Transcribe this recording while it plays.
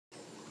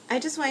I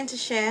just wanted to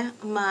share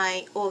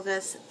my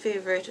August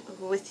favorite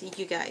with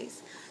you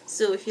guys.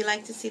 So if you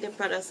like to see the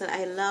products that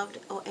I loved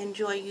or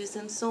enjoy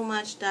using so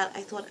much that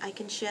I thought I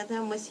can share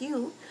them with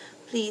you,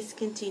 please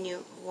continue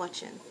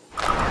watching.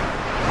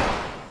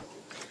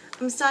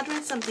 I'm starting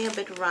with something a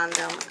bit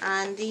random,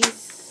 and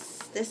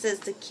this is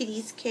the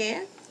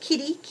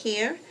Kitty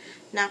Care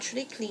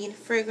Naturally Clean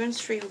Fragrance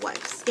Free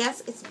Wipes.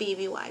 Yes, it's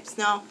baby wipes.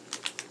 Now,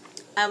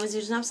 I was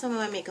using up some of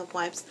my makeup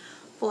wipes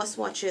for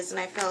swatches, and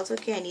I felt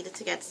okay, I needed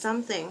to get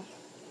something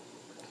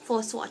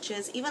for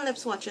swatches, even lip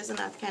swatches and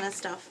that kind of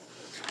stuff.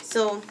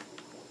 So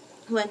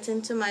went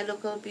into my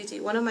local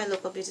one of my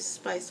local beauty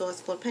supply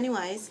stores called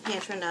Pennywise here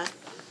in Trinidad,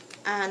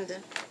 and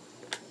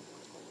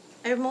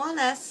I more or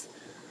less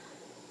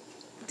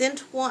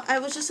I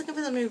was just looking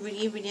for something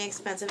really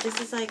expensive. This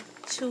is like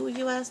 $2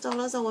 US,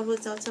 or what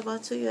works out to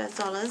about $2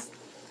 US,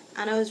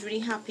 and I was really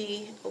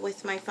happy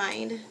with my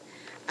find,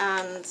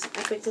 and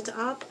I picked it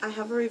up. I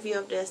have a review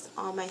of this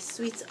on my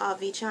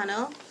sweetzrv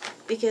channel,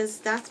 because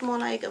that's more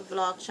like a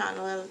vlog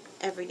channel,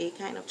 everyday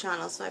kind of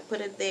channel, so I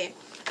put it there.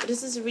 But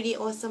this is really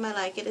awesome. I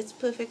like it. It's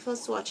perfect for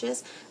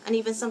swatches, and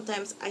even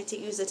sometimes I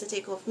use it to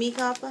take off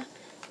makeup.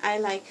 I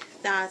like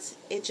that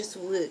it just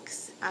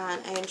works,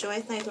 and I enjoy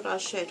it, and I thought I'll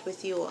share it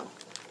with you all.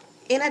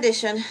 In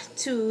addition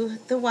to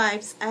the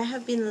wipes, I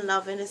have been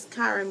loving this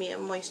caramel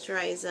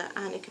moisturizer,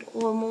 and it can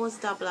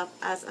almost double up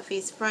as a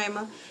face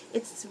primer.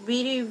 It's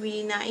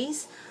really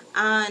nice,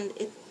 and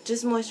it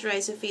just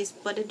moisturizes your face,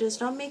 but it does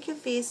not make your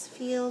face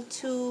feel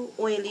too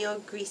oily or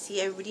greasy.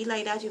 I really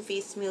like that your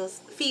face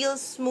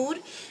feels smooth,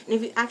 and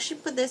if you actually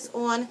put this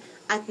on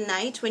at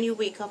night when you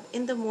wake up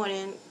in the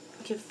morning,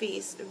 your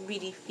face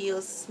really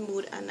feels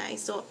smooth and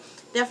nice. So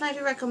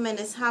definitely recommend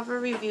this. Have a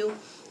review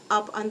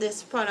up on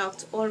this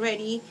product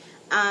already,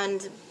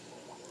 and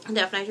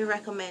definitely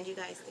recommend you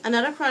guys.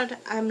 Another product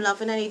I'm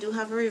loving, and I do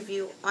have a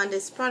review on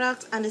this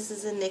product, and this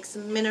is the NYX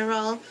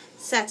Mineral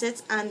Set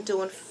It and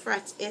Don't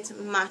Fret It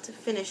Matte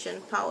Finishing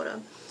Powder,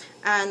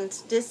 and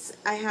this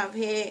I have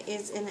here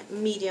is in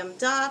medium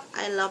dark.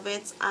 I love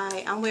it.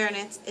 I am wearing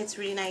it. It's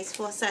really nice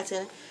for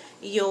setting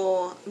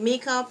your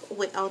makeup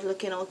without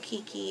looking all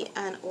keeky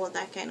and all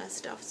that kind of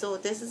stuff. So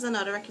this is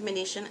another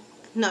recommendation,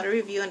 not a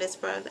review on this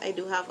product I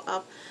do have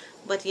up,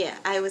 but yeah,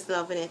 I was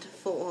loving it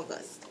for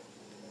August.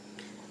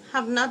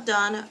 Have not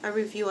done a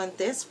review on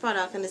this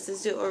product, and this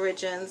is the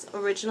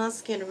Original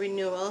Skin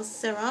Renewal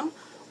Serum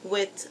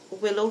with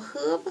Willow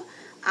Herb,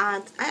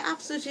 and I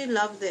absolutely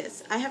love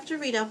this. I have to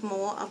read up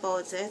more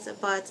about it,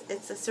 but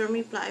it's a serum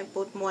you apply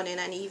both morning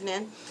and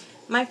evening.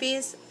 My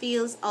face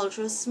feels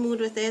ultra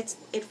smooth with it.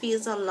 It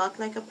feels a lot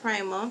like a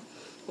primer.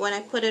 When I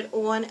put it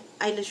on,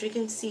 I literally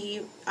can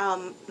see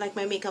like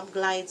my makeup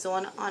glides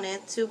on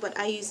it too, but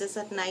I use this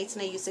at night,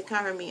 and I use the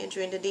caramel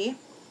during the day,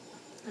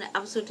 and I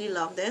absolutely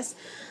love this.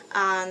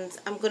 And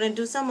I'm gonna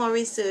do some more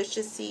research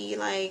to see,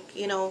 like,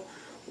 you know,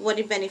 what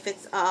the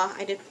benefits are.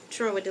 I did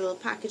throw with the little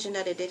packaging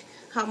that it did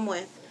come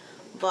with,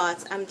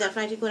 but I'm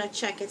definitely gonna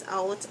check it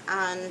out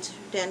and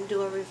then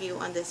do a review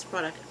on this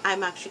product.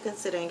 I'm actually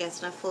considering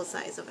getting a full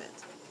size of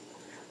it.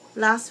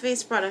 Last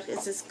face product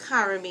is this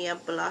Caramel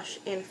blush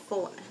in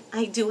 4.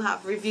 I do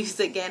have reviews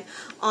again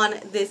on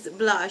this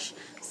blush,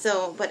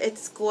 so but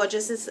it's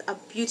gorgeous. It's a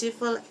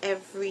beautiful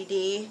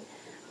everyday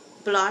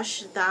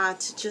blush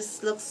that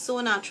just looks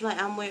so natural. I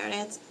am wearing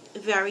it.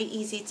 Very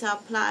easy to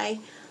apply,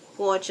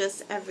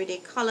 gorgeous everyday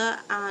color.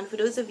 And for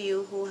those of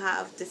you who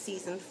have the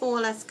season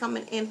fall that's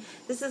coming in,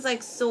 this is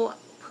like so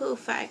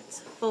perfect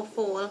for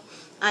fall,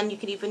 and you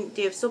could even,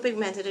 they're so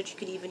pigmented that you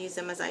could even use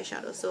them as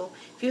eyeshadow. So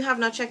if you have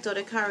not checked out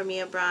the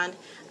Caramel brand,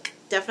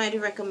 definitely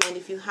recommend.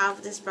 If you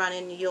have this brand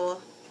in your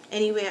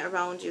anywhere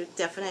around you,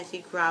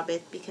 definitely grab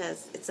it,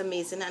 because it's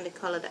amazing, and the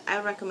color that I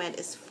recommend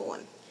is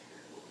fawn.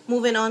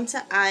 Moving on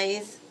to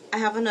eyes, I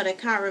have another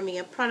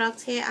Caramel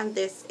product here, and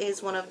this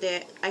is one of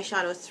their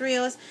eyeshadow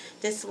trios.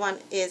 This one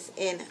is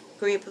in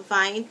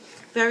Grapevine.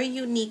 Very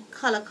unique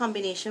color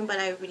combination,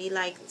 but I really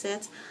liked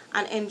it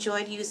and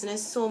enjoyed using it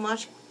so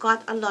much.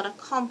 Got a lot of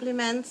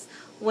compliments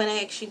when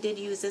I actually did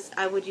use this.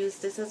 I would use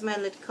this as my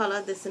lid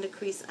color, this in the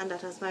crease, and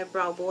that as my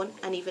brow bone,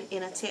 and even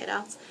inner tear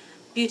ducts.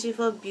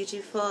 Beautiful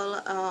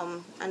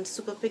and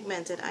super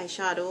pigmented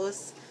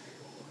eyeshadows.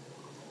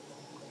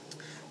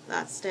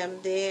 That's them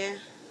there.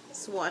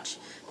 Swatch.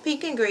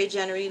 Pink and gray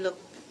generally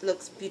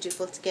looks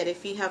beautiful together.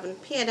 If you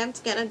haven't paired them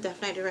together,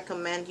 definitely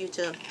recommend you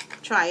to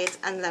try it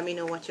and let me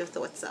know what your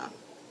thoughts are.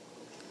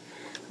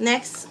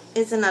 Next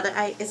is an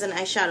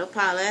eyeshadow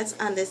palette,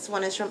 and this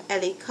one is from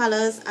LA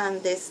Colors,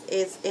 and this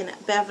is in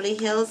Beverly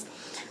Hills.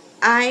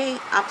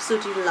 I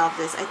absolutely love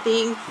this. I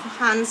think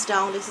hands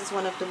down this is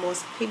one of the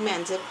most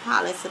pigmented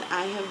palettes that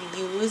I have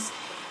used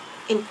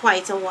in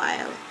quite a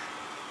while.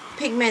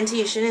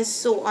 Pigmentation is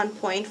so on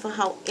point for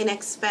how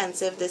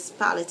inexpensive this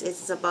palette is.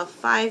 It's about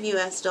 $5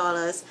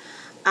 US,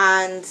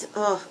 and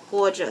oh,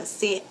 gorgeous.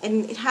 See,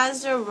 and it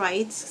has the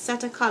right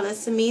set of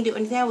colors to me. The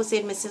only thing I would say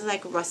it misses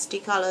like rusty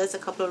colors, a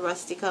couple of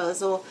rusty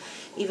colors, or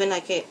even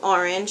like a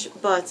orange,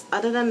 but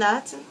other than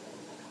that,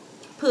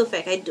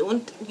 perfect. I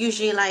don't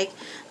usually like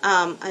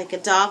a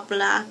dark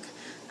black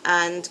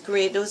and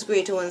gray. Those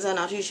gray tones are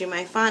not usually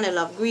my fan. I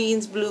love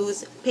greens,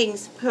 blues,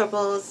 pinks,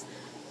 purples.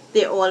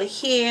 They're all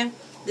here.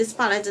 This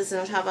palette does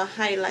not have a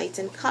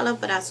highlighting color,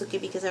 but that's okay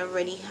because I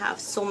already have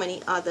so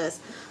many others.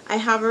 I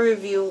have a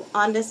review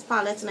on this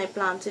palette, and I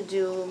plan to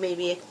do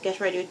maybe a Get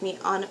Ready With Me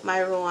on my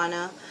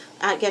Roanna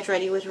Get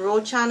Ready With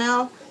Ro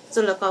channel.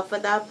 So look out for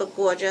that, but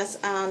gorgeous.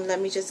 And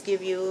let me just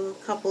give you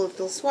a couple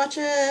little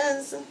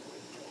swatches.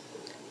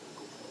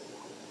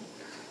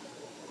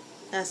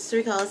 That's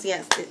 3 colors.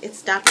 Yes,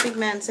 it's that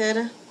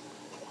pigmented.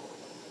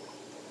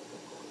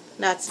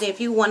 That's it. If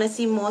you want to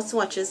see more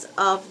swatches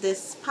of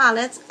this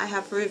palette, I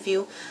have a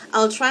review.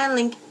 I'll try and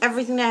link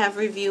everything that I have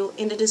review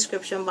in the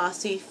description box,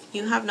 so if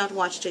you have not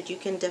watched it, you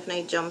can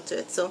definitely jump to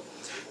it. So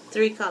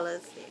 3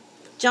 colors.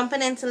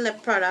 Jumping into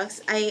lip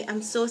products, I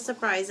am so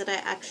surprised that I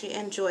actually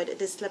enjoyed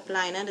this lip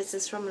liner. This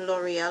is from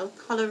L'Oreal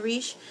Color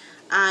Riche,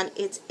 and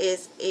it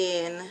is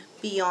in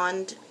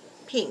Beyond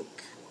Pink.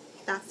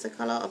 That's the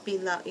color of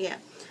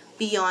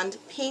Beyond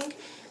Pink,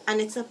 and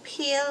it's a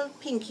pale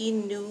pinky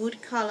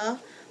nude color.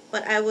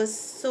 But I was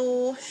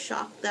so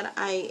shocked that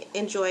I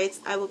enjoy it.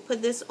 I will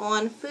put this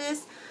on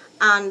first,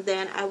 and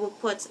then I will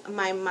put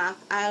my MAC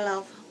I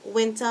Love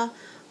Winter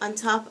on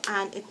top,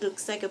 and it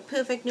looks like a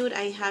perfect nude.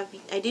 I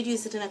did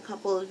use it in a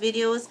couple of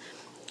videos.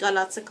 Got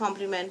lots of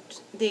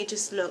compliments.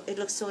 It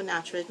looks so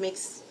natural.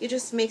 It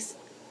just makes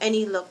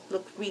any look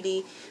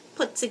really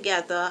put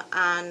together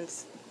and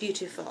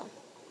beautiful.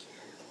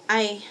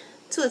 I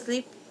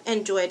totally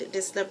enjoyed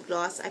this lip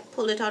gloss. I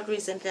pulled it out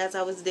recently as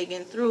I was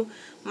digging through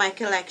my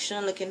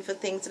collection looking for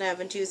things that I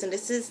haven't used, and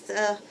this is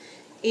the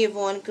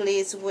Avon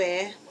Glaze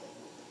Wear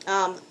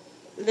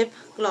lip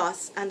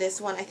gloss, and this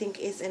one I think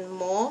is in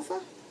mauve.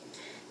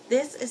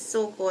 This is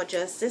so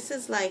gorgeous. This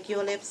is like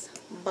Your Lips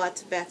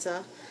but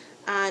better,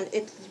 and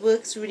it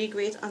works really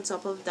great on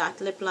top of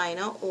that lip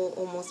liner or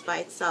almost by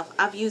itself.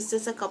 I've used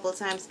this a couple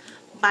times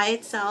by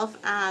itself,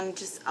 and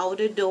just out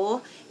the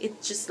door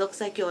it just looks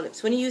like Your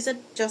Lips. When you use it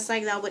just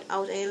like that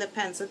without any lip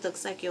pencil, it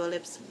looks like Your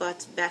Lips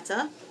but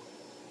better.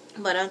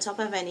 But on top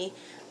of any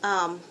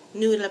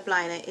nude lip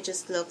liner, it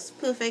just looks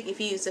perfect. If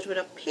you use it with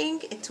a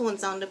pink, it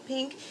tones down the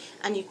pink,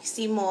 and you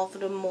see more of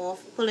the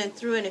mauve pulling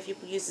through. And if you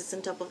use this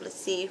on top of, let's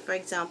say for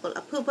example,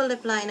 a purple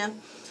lip liner,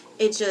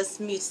 it just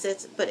mutes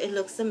it, but it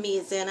looks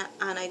amazing,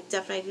 and I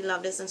definitely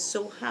love this. I'm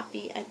so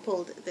happy I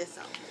pulled this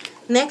out.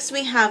 Next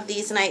we have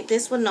these, and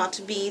this would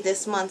not be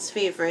this month's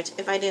favorite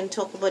if I didn't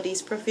talk about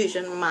these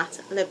Profusion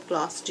Matte Lip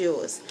Gloss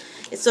Duos.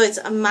 So it's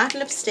a matte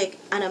lipstick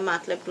and a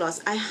matte lip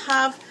gloss. I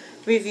have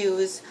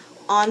reviews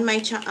on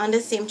my on the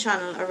same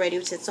channel already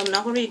with it, so I'm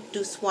not going to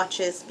do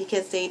swatches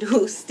because they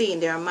do stain.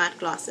 They are matte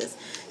glosses.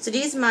 So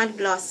these matte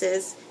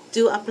glosses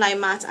do apply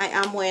matte. I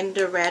am wearing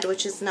the red,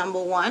 which is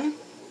number 1.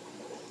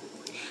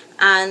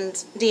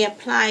 And they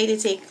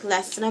take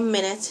less than a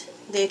minute.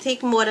 They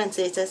take more than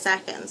 30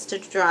 seconds to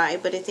dry,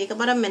 but they take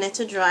about a minute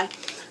to dry.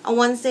 And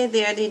once they're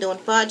there, they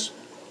don't budge.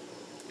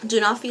 Do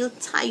not feel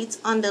tight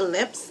on the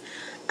lips,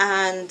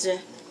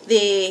 and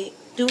they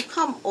do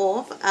come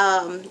off.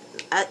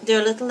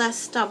 They're a little less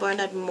stubborn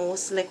than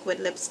most liquid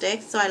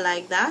lipsticks, so I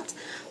like that.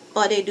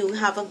 But they do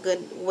have a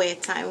good wear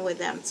time with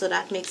them, so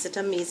that makes it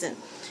amazing.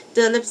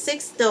 The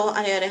lipsticks though,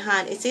 on the other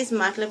hand, it says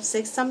matte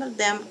lipsticks. Some of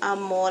them are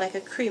more like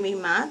a creamy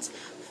matte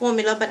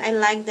formula, but I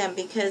like them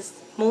because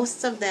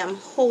most of them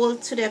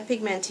hold to their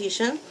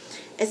pigmentation,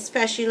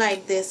 especially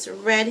like this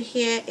red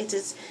here. It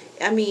is,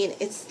 I mean,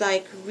 it's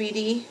like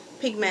really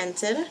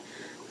pigmented,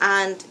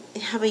 and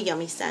they have a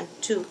yummy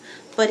scent too.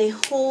 But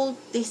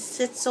they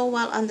sit so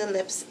well on the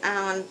lips,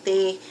 and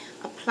they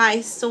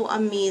apply so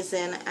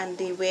amazing, and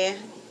they wear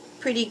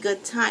pretty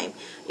good time.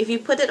 If you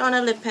put it on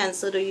a lip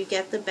pencil though, you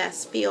get the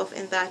best payoff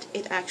in that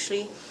it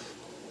actually,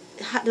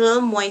 the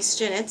little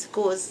moisture in it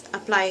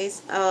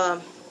applies.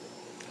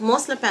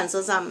 Most lip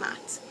pencils are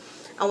matte,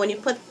 and when you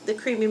put the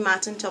creamy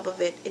matte on top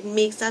of it, it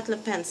makes that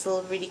lip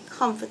pencil really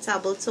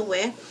comfortable to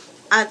wear.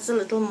 Adds a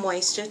little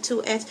moisture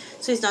to it,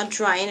 so it's not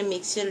dry, and it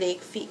makes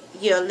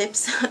your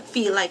lips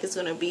feel like it's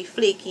going to be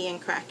flaky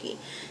and cracky.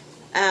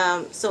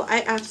 So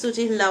I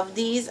absolutely love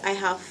these. I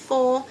have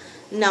 4.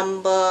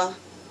 Number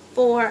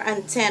 4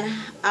 and 10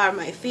 are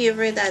my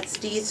favorite. That's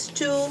these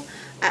 2.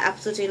 I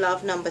absolutely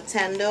love number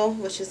 10 though,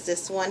 which is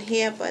this one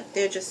here, but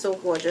they're just so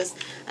gorgeous.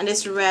 And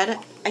this red,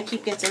 I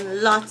keep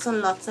getting lots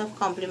and lots of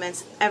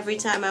compliments every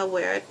time I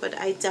wear it, but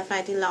I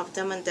definitely love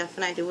them, and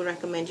definitely would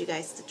recommend you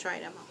guys to try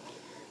them out.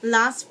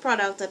 Last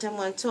product that I'm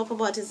going to talk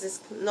about is this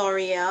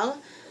L'Oreal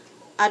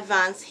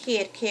Advanced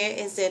Hair Care.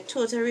 Is their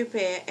Total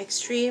Repair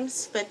Extreme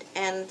Split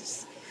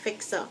Ends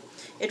Fixer.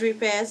 It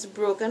repairs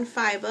broken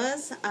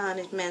fibers and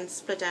it mends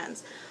split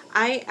ends.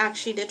 I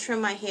actually did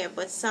trim my hair,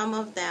 but some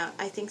of them,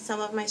 I think some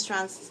of my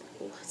strands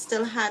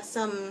still had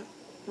some,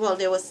 well,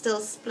 they were still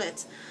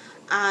split.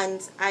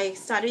 And I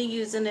started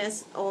using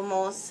this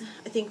almost,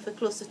 I think, for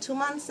close to 2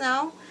 months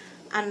now.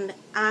 And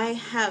I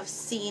have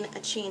seen a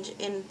change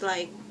in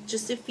like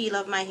just the feel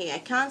of my hair. I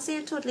can't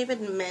say totally if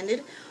it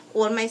mended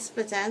all my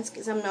split ends,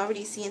 because I'm not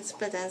really seeing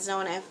split ends now,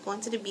 and I've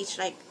gone to the beach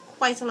like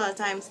quite a lot of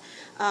times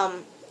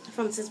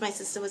since my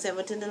sister was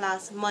ever in the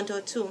last month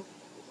or 2.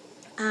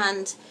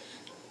 And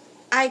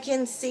I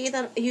can say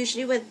that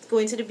usually with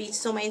going to the beach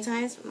so many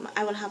times,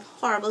 I will have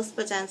horrible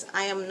split ends.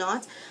 I am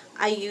not.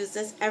 I use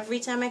this every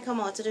time I come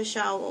out of the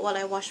shower. While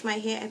I wash my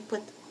hair,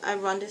 I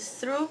run this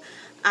through,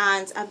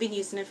 and I've been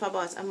using it for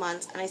about a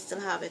month, and I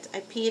still have it. I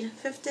paid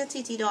 $50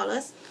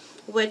 TT,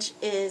 which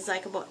is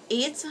like about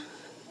 $8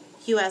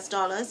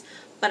 US,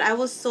 but I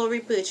will so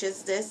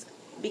repurchase this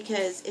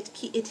because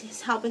it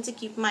is helping to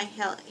keep my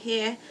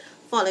hair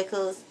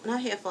follicles,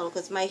 not hair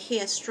follicles, my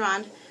hair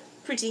strand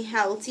pretty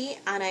healthy,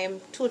 and I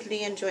am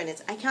totally enjoying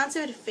it. I can't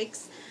say it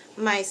fix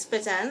my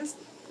split ends,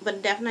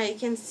 but definitely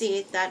can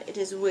see that it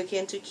is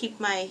working to keep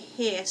my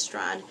hair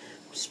strand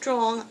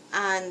strong,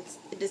 and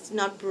it does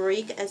not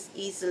break as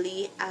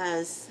easily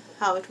as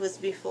how it was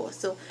before.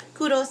 So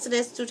kudos to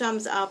this, 2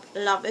 thumbs up,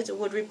 love it,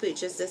 would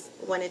repurchase this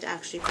when it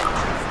actually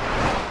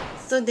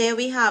finishes. So there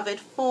we have it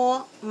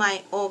for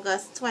my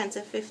August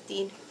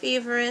 2015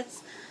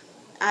 favorites.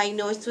 I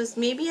know it was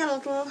maybe a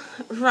little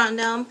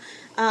random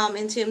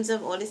in terms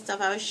of all the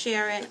stuff I was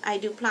sharing. I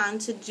do plan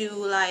to do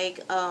like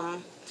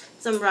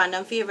some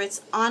random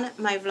favorites on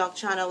my vlog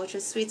channel, which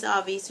is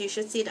sweetzrv, so you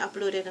should see it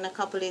uploaded in a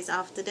couple days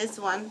after this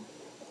one.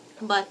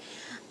 But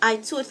I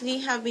totally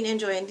have been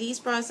enjoying these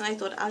products, and I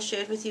thought I'll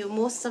share it with you.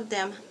 Most of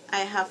them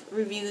I have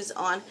reviews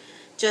on,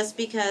 just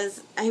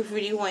because I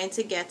really wanted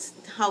to get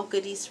how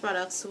good these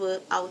products were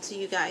out to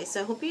you guys.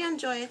 So I hope you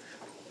enjoy it.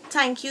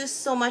 Thank you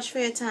so much for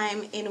your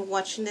time in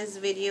watching this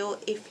video.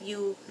 If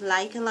you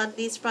like a lot of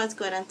these products,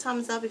 go ahead and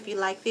thumbs up. If you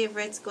like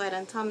favorites, go ahead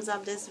and thumbs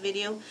up this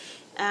video,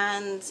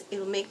 and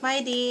it'll make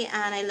my day.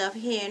 And I love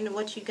hearing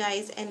what you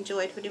guys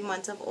enjoyed for the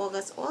month of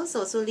August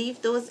also, so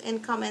leave those in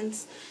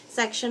comments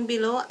section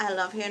below. I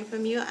love hearing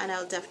from you, and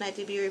I'll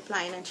definitely be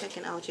replying and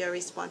checking out your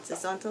responses.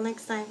 So until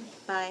next time,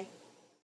 bye.